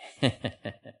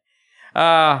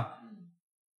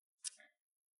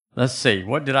 Let's see.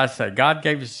 What did I say? God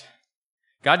gave us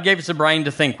a brain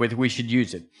to think with. We should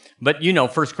use it. But 1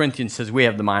 Corinthians says we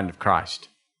have the mind of Christ.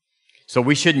 So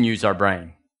we shouldn't use our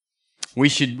brain. We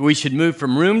should move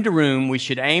from room to room. We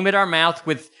should aim at our mouth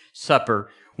with supper.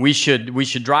 We should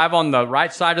drive on the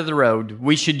right side of the road.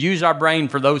 We should use our brain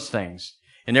for those things.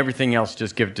 And everything else,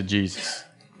 just give it to Jesus.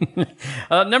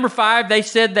 Number 5, they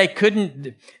said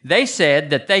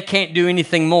that they can't do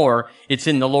anything more. It's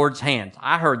in the Lord's hands.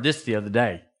 I heard this the other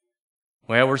day.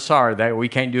 Well, we're sorry that we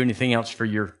can't do anything else for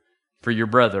your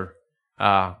brother.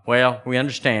 Well, we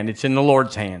understand. It's in the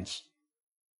Lord's hands.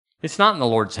 It's not in the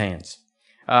Lord's hands.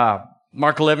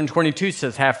 Mark 11:22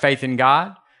 says, have faith in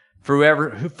God.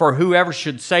 For whoever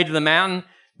should say to the mountain,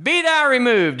 be thou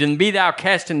removed and be thou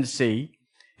cast into the sea,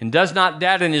 and does not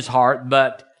doubt in his heart,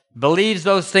 but believes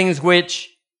those things which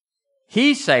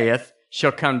he saith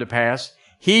shall come to pass,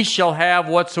 he shall have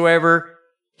whatsoever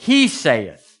he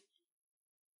saith.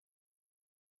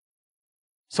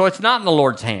 So it's not in the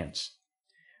Lord's hands.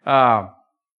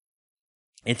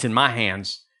 It's in my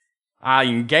hands. I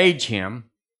engage him.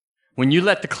 When you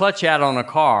let the clutch out on a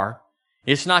car,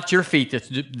 it's not your feet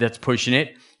that's pushing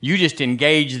it. You just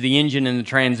engage the engine and the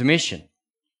transmission.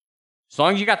 As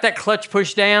long as you got that clutch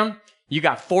pushed down, you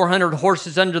got 400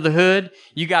 horses under the hood.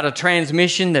 You got a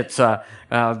transmission that's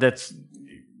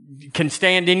can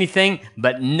stand anything,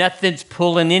 but nothing's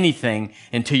pulling anything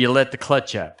until you let the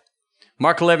clutch up.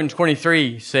 Mark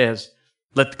 11:23 says,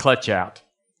 let the clutch out,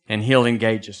 and he'll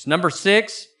engage us. Number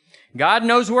 6, God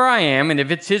knows where I am, and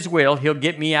if it's his will, he'll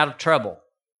get me out of trouble.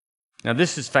 Now,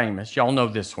 this is famous. Y'all know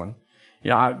this one.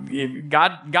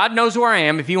 God knows where I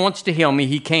am. If he wants to heal me,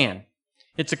 he can.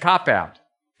 It's a cop-out.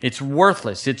 It's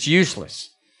worthless. It's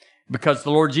useless. Because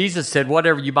the Lord Jesus said,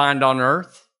 whatever you bind on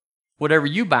earth will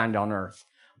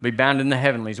be bound in the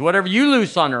heavenlies. Whatever you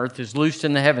loose on earth is loosed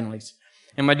in the heavenlies.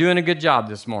 Am I doing a good job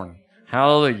this morning?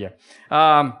 Hallelujah.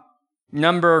 And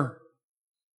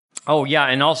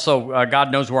also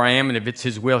God knows where I am, and if it's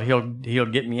his will, he'll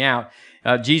get me out.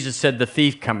 Jesus said, the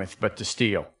thief cometh but to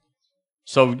steal.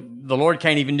 So the Lord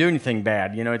can't even do anything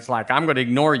bad. It's like, I'm going to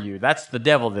ignore you. That's the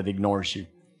devil that ignores you.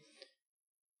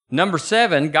 Number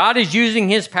 7, God is using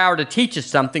his power to teach us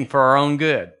something for our own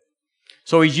good.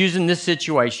 So he's using this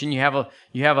situation. You have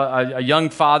a young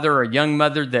father or a young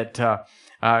mother that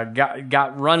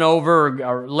got run over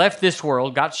or left this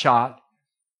world, got shot.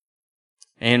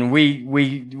 And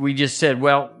we just said,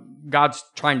 well, God's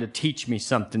trying to teach me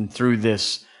something through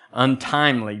this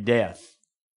untimely death.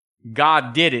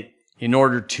 God did it in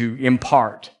order to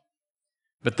impart.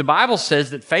 But the Bible says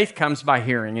that faith comes by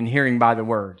hearing, and hearing by the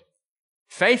word.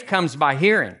 Faith comes by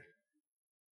hearing.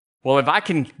 Well, if I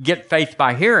can get faith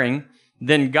by hearing,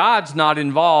 then God's not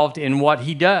involved in what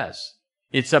he does.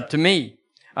 It's up to me.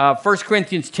 1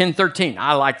 Corinthians 10:13.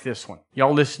 I like this one.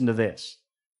 Y'all listen to this.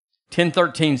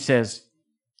 10:13 says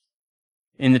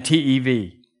in the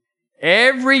TEV,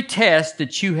 every test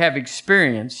that you have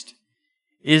experienced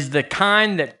is the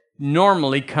kind that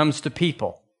normally comes to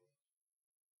people.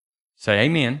 Say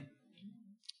amen.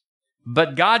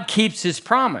 But God keeps his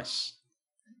promise,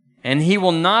 and he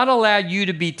will not allow you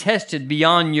to be tested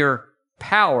beyond your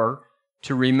power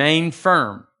to remain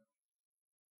firm.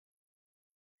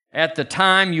 At the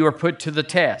time you are put to the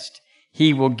test,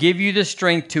 he will give you the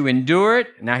strength to endure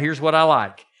it. Now here's what I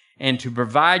like. And to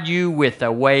provide you with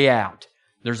a way out.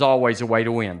 There's always a way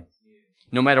to win.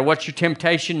 No matter what's your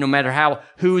temptation, no matter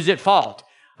who is at fault.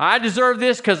 I deserve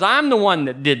this because I'm the one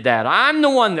that did that. I'm the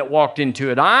one that walked into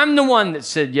it. I'm the one that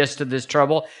said yes to this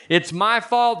trouble. It's my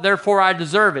fault, therefore I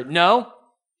deserve it. No,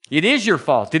 it is your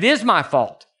fault. It is my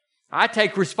fault. I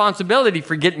take responsibility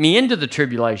for getting me into the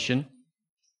tribulation,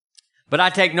 but I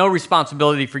take no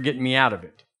responsibility for getting me out of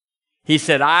it. He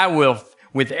said, I will,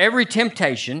 with every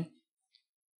temptation,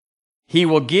 he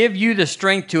will give you the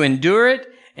strength to endure it,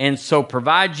 and so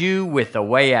provide you with a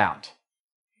way out.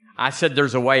 I said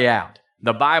there's a way out.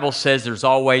 The Bible says there's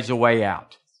always a way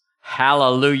out.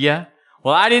 Hallelujah.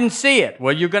 Well, I didn't see it.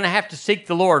 Well, you're going to have to seek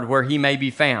the Lord where he may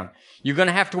be found. You're going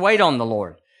to have to wait on the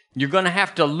Lord. You're going to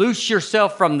have to loose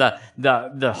yourself from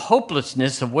the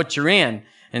hopelessness of what you're in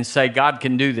and say, God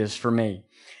can do this for me.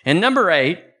 And number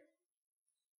 8,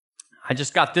 I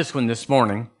just got this one this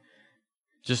morning,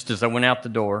 just as I went out the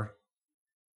door.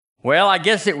 Well, I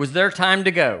guess it was their time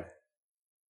to go.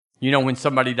 When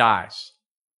somebody dies.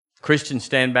 Christians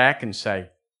stand back and say,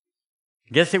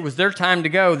 guess it was their time to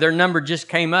go. Their number just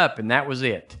came up and that was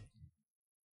it.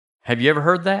 Have you ever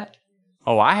heard that?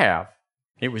 Oh, I have.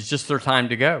 It was just their time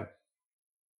to go.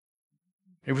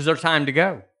 It was their time to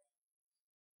go.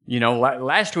 You know,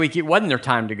 last week it wasn't their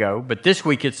time to go, but this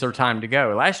week it's their time to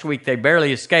go. Last week they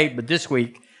barely escaped, but this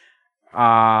week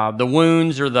the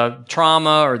wounds or the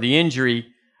trauma or the injury,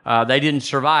 they didn't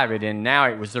survive it, and now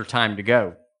it was their time to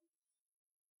go.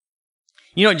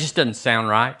 You know, it just doesn't sound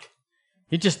right.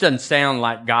 It just doesn't sound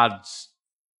like God's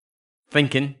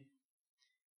thinking.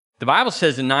 The Bible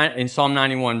says in Psalm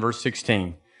 91, verse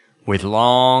 16, with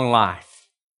long life,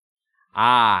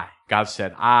 God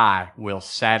said, I will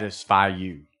satisfy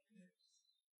you.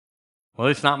 Well,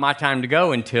 it's not my time to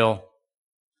go until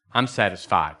I'm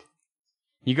satisfied.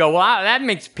 You go, well, that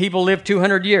makes people live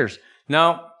 200 years.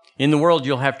 No, in the world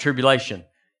you'll have tribulation.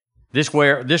 This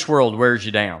world wears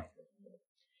you down.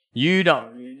 You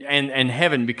don't, and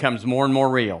heaven becomes more and more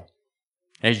real.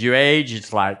 As you age,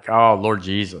 it's like, oh, Lord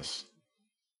Jesus,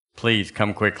 please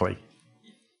come quickly.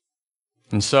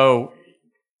 And so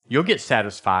you'll get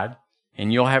satisfied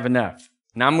and you'll have enough.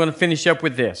 Now I'm going to finish up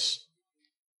with this.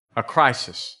 A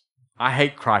crisis. I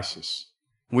hate crisis.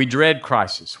 We dread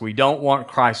crisis. We don't want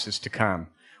crisis to come.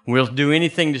 We'll do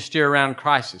anything to steer around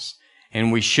crisis,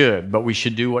 and we should, but we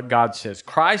should do what God says.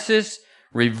 Crisis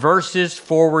reverses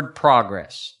forward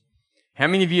progress. How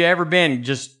many of you ever been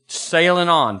just sailing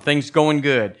on, things going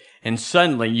good, and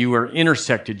suddenly you were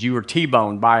intersected, you were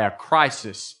T-boned by a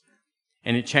crisis,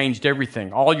 and it changed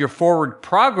everything? All your forward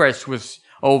progress was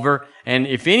over, and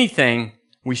if anything,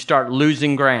 we start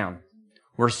losing ground.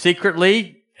 We're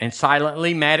secretly and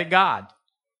silently mad at God.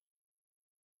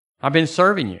 I've been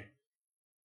serving you.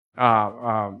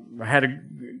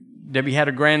 Debbie had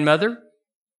a grandmother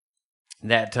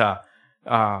that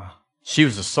she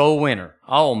was a soul winner.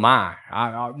 Oh my!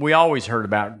 We always heard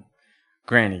about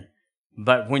Granny,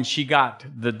 but when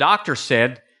the doctor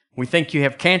said, "We think you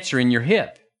have cancer in your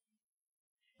hip,"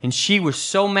 and she was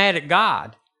so mad at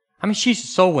God. I mean, she's a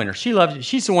soul winner. She loves it.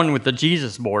 She's the one with the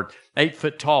Jesus board, 8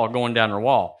 foot tall, going down her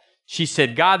wall. She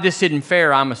said, God, this isn't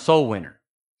fair. I'm a soul winner.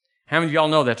 How many of y'all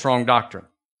know that's wrong doctrine?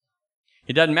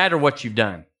 It doesn't matter what you've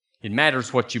done. It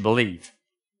matters what you believe.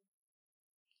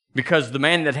 Because the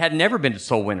man that had never been a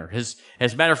soul winner has,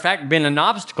 as a matter of fact, been an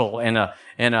obstacle and a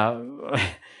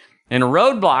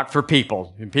roadblock for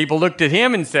people. And people looked at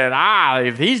him and said,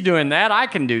 if he's doing that, I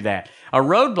can do that. A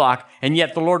roadblock, and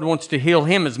yet the Lord wants to heal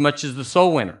him as much as the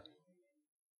soul winner.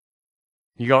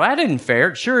 You go, that isn't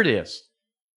fair. Sure it is.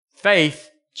 Faith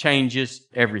changes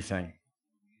everything.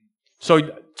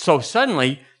 So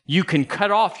suddenly you can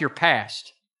cut off your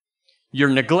past, your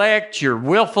neglect, your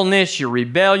willfulness, your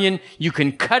rebellion. You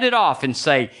can cut it off and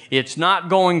say, it's not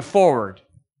going forward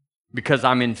because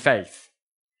I'm in faith.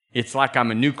 It's like I'm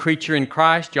a new creature in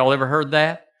Christ. Y'all ever heard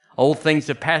that? Old things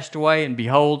have passed away, and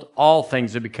behold, all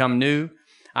things have become new.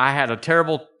 I had a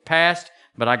terrible past,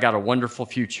 but I got a wonderful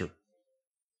future.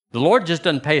 The Lord just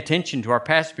doesn't pay attention to our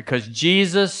past because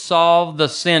Jesus solved the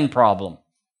sin problem.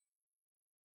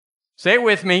 Say it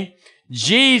with me.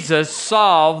 Jesus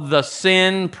solved the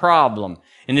sin problem.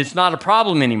 And it's not a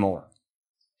problem anymore.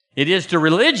 It is to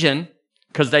religion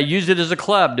because they use it as a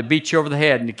club to beat you over the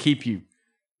head and to keep you.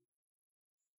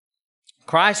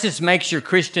 Crisis makes your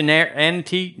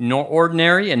Christianity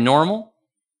ordinary and normal.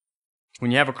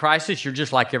 When you have a crisis, you're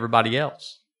just like everybody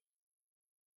else.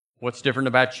 What's different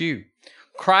about you?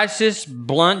 Crisis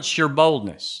blunts your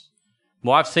boldness.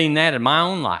 Well, I've seen that in my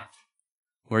own life,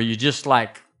 where you just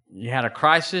like, you had a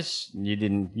crisis, and you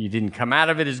didn't come out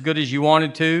of it as good as you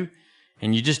wanted to,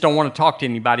 and you just don't want to talk to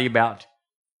anybody about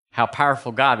how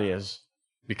powerful God is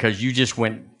because you just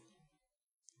went,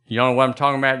 you know what I'm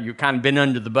talking about? You've kind of been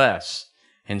under the bus,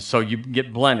 and so you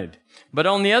get blunted. But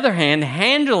on the other hand,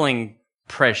 handling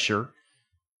pressure,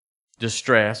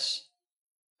 distress,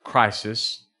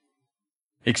 crisis,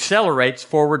 accelerates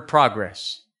forward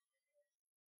progress.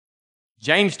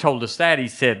 James told us that. He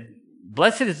said,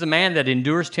 blessed is the man that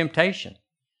endures temptation.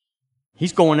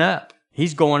 He's going up.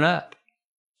 He's going up.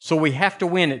 So we have to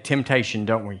win at temptation,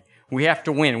 don't we? We have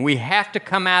to win. We have to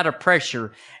come out of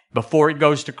pressure before it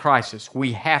goes to crisis.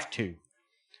 We have to.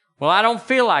 Well, I don't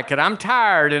feel like it. I'm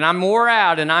tired and I'm wore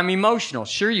out and I'm emotional.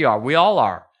 Sure you are. We all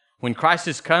are. When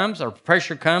crisis comes or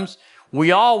pressure comes,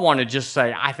 we all want to just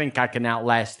say, I think I can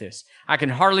outlast this. I can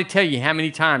hardly tell you how many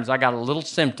times I got a little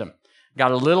symptom,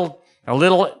 got a little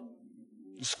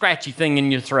scratchy thing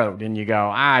in your throat, and you go,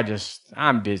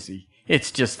 I'm busy.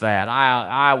 It's just that.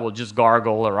 I will just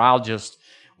gargle, or I'll just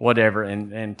whatever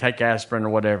and take aspirin or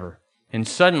whatever. And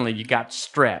suddenly you got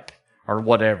strep or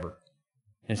whatever.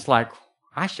 It's like,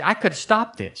 I could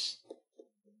stop this.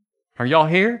 Are y'all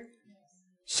here?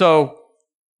 So,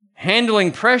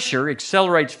 handling pressure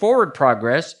accelerates forward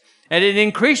progress, and it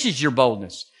increases your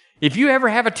boldness. If you ever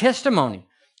have a testimony,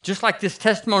 just like this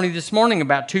testimony this morning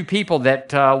about two people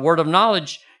that word of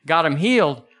knowledge got them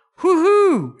healed,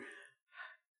 whoo-hoo!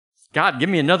 God, give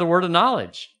me another word of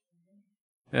knowledge.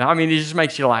 I mean, it just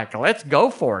makes you like, let's go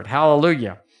for it.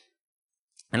 Hallelujah.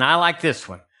 And I like this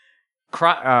one.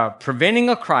 Preventing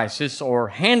a crisis or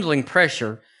handling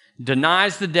pressure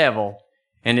denies the devil,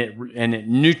 and it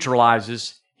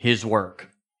neutralizes his work.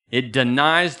 It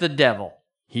denies the devil.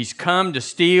 He's come to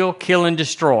steal, kill, and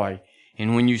destroy.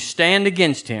 And when you stand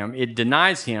against him, it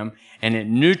denies him, and it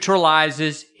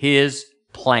neutralizes his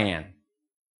plan.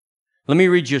 Let me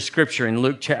read you a scripture in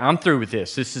Luke. I'm through with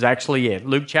this. This is actually it.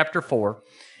 Luke chapter 4,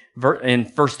 in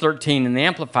verse 13 in the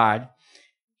Amplified.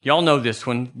 Y'all know this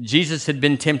one. Jesus had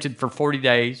been tempted for 40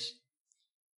 days.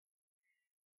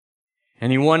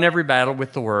 And he won every battle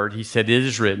with the word. He said, "It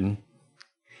is written."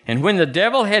 And when the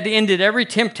devil had ended every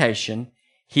temptation,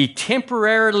 he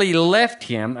temporarily left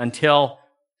him until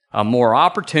a more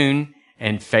opportune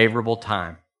and favorable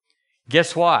time.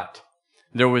 Guess what?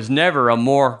 There was never a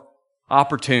more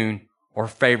opportune or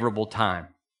favorable time.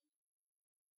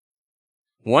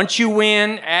 Once you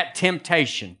win at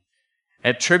temptation,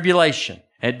 at tribulation,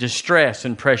 at distress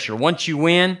and pressure, once you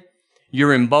win,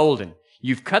 you're emboldened.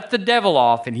 You've cut the devil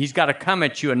off, and he's got to come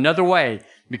at you another way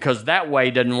because that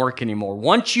way doesn't work anymore.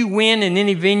 Once you win in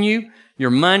any venue,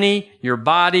 your money, your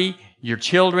body, your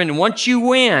children, once you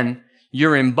win,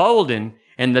 you're emboldened,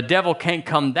 and the devil can't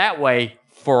come that way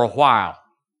for a while.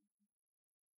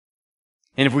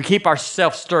 And if we keep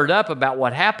ourselves stirred up about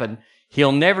what happened,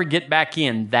 he'll never get back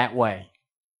in that way.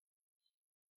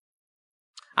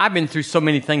 I've been through so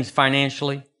many things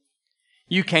financially.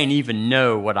 You can't even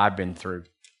know what I've been through.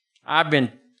 I've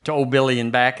been to Old Billy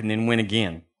and back and then win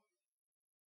again.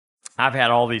 I've had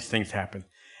all these things happen.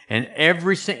 And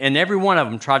every one of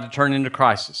them tried to turn into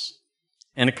crisis.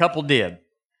 And a couple did.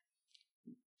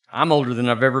 I'm older than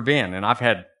I've ever been, and I've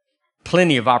had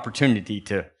plenty of opportunity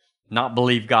to not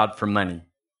believe God for money.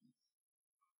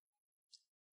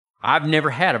 I've never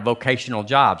had a vocational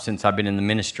job since I've been in the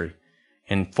ministry.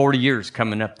 In 40 years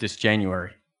coming up this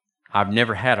January, I've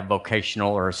never had a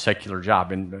vocational or a secular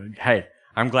job. And hey,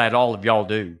 I'm glad all of y'all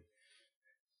do.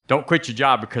 Don't quit your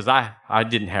job because I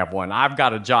didn't have one. I've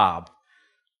got a job.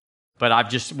 But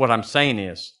what I'm saying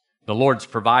is, the Lord's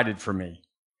provided for me.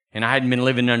 And I hadn't been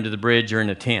living under the bridge or in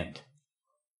a tent.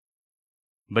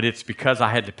 But it's because I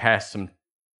had to pass some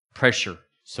pressure,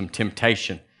 some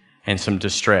temptation, and some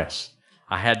distress.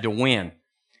 I had to win.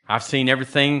 I've seen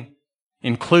everything,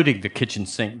 including the kitchen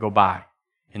sink, go by.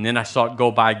 And then I saw it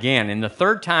go by again. And the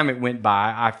third time it went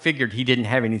by, I figured he didn't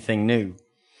have anything new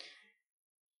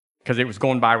because it was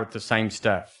going by with the same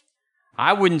stuff.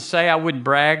 I wouldn't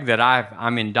brag that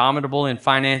I'm indomitable in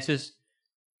finances,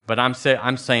 but I'm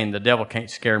saying the devil can't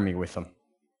scare me with them.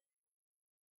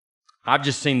 I've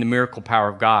just seen the miracle power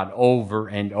of God over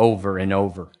and over and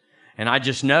over. And I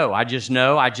just know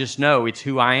it's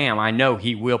who I am. I know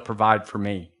he will provide for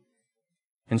me.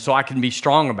 And so I can be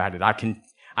strong about it.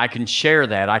 I can share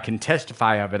that. I can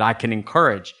testify of it. I can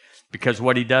encourage, because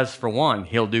what he does for one,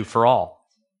 he'll do for all.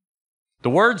 The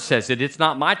word says it. It's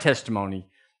not my testimony,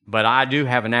 but I do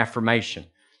have an affirmation.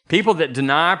 People that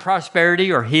deny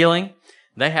prosperity or healing,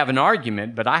 they have an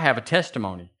argument, but I have a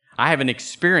testimony. I have an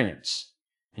experience,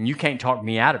 and you can't talk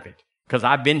me out of it because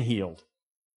I've been healed.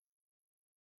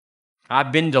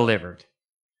 I've been delivered.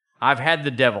 I've had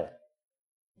the devil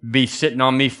be sitting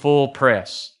on me full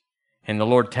press, and the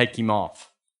Lord take him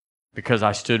off because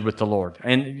I stood with the Lord.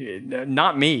 And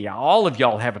not me. All of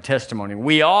y'all have a testimony.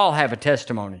 We all have a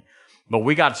testimony, but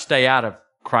we got to stay out of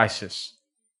crisis.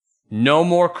 No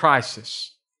more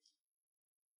crisis.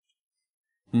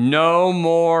 No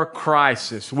more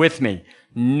crisis. With me.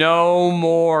 No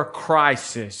more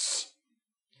crisis.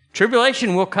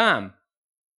 Tribulation will come.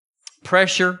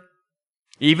 Pressure,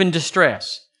 even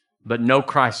distress, but no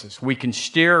crisis. We can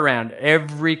steer around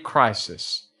every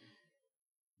crisis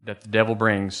that the devil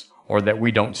brings or that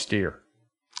we don't steer.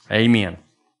 Amen.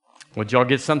 Would y'all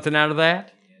get something out of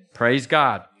that? Praise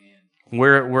God.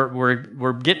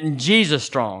 We're getting Jesus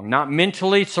strong. Not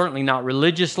mentally, certainly not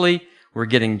religiously. We're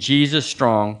getting Jesus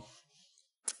strong,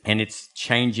 and it's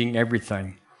changing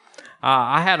everything.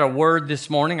 I had a word this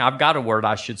morning. I've got a word,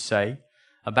 I should say,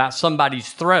 about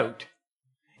somebody's throat,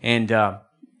 and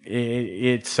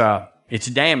it's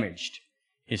damaged.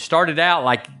 It started out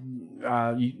like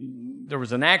there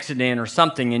was an accident or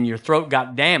something, and your throat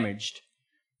got damaged,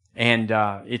 and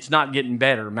it's not getting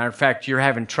better. Matter of fact, you're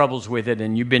having troubles with it,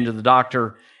 and you've been to the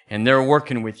doctor, and they're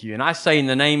working with you. And I say in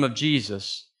the name of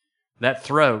Jesus, that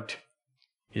throat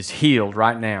is healed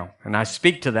right now. And I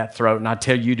speak to that throat and I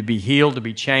tell you to be healed, to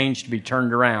be changed, to be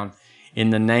turned around in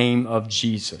the name of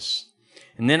Jesus.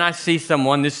 And then I see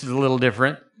someone, this is a little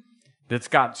different, that's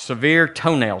got severe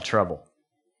toenail trouble.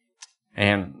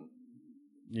 And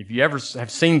if you ever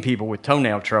have seen people with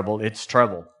toenail trouble, it's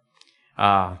trouble.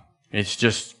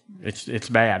 It's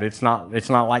bad. It's not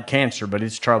like cancer, but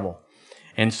it's trouble.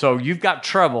 And so you've got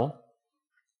trouble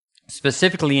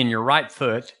specifically in your right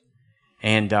foot,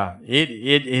 and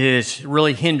it has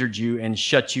really hindered you and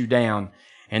shut you down.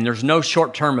 And there's no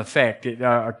short-term effect,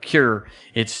 a cure.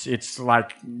 It's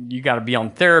like you got to be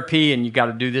on therapy and you got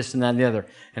to do this and that and the other.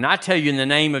 And I tell you in the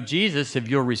name of Jesus, if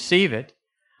you'll receive it,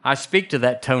 I speak to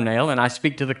that toenail and I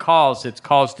speak to the cause that's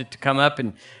caused it to come up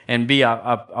and be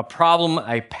a problem,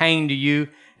 a pain to you.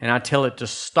 And I tell it to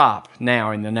stop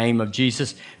now in the name of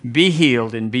Jesus. Be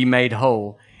healed and be made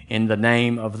whole in the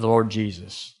name of the Lord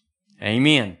Jesus.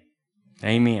 Amen.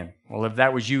 Amen. Well, if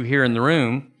that was you here in the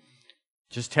room,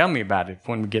 just tell me about it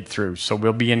when we get through, so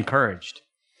we'll be encouraged.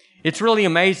 It's really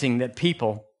amazing that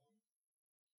people,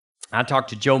 I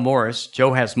talked to Joe Morris.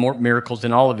 Joe has more miracles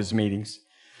in all of his meetings,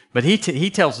 but he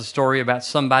tells a story about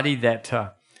somebody that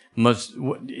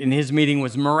in his meeting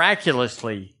was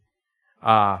miraculously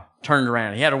turned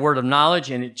around. He had a word of knowledge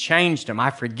and it changed him.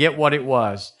 I forget what it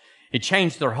was. It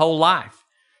changed their whole life.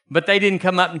 But they didn't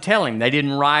come up and tell him. They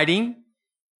didn't write him.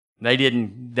 They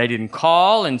didn't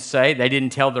call and say, they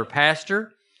didn't tell their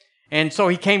pastor. And so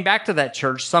he came back to that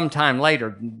church sometime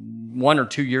later, 1 or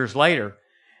 2 years later,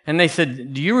 and they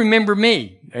said, "Do you remember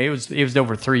me?" It was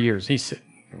over 3 years. He said,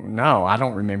 "No, I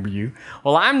don't remember you."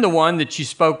 "Well, I'm the one that you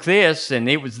spoke this, and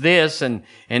it was this, and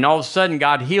all of a sudden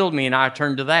God healed me and I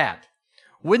turned to that."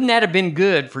 Wouldn't that have been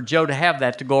good for Joe to have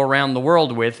that to go around the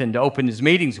world with and to open his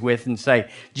meetings with and say,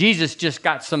 "Jesus just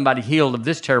got somebody healed of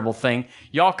this terrible thing.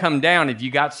 Y'all come down if you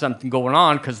got something going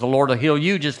on because the Lord will heal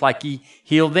you just like he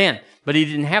healed then." But he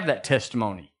didn't have that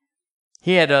testimony.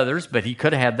 He had others, but he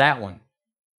could have had that one.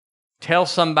 Tell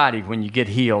somebody when you get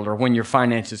healed or when your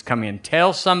finances come in.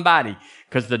 Tell somebody,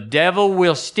 because the devil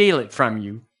will steal it from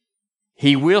you.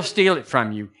 He will steal it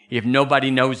from you if nobody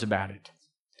knows about it.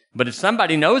 But if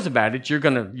somebody knows about it,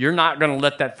 you're not gonna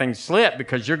let that thing slip,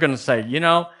 because you're gonna say,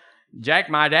 Jack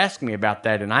might ask me about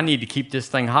that, and I need to keep this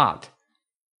thing hot.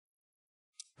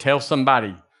 Tell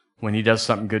somebody when he does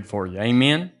something good for you.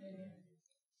 Amen?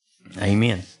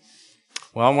 Amen.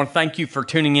 Well, I want to thank you for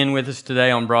tuning in with us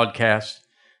today on broadcast.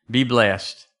 Be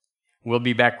blessed. We'll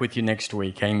be back with you next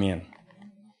week. Amen.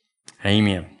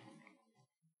 Amen.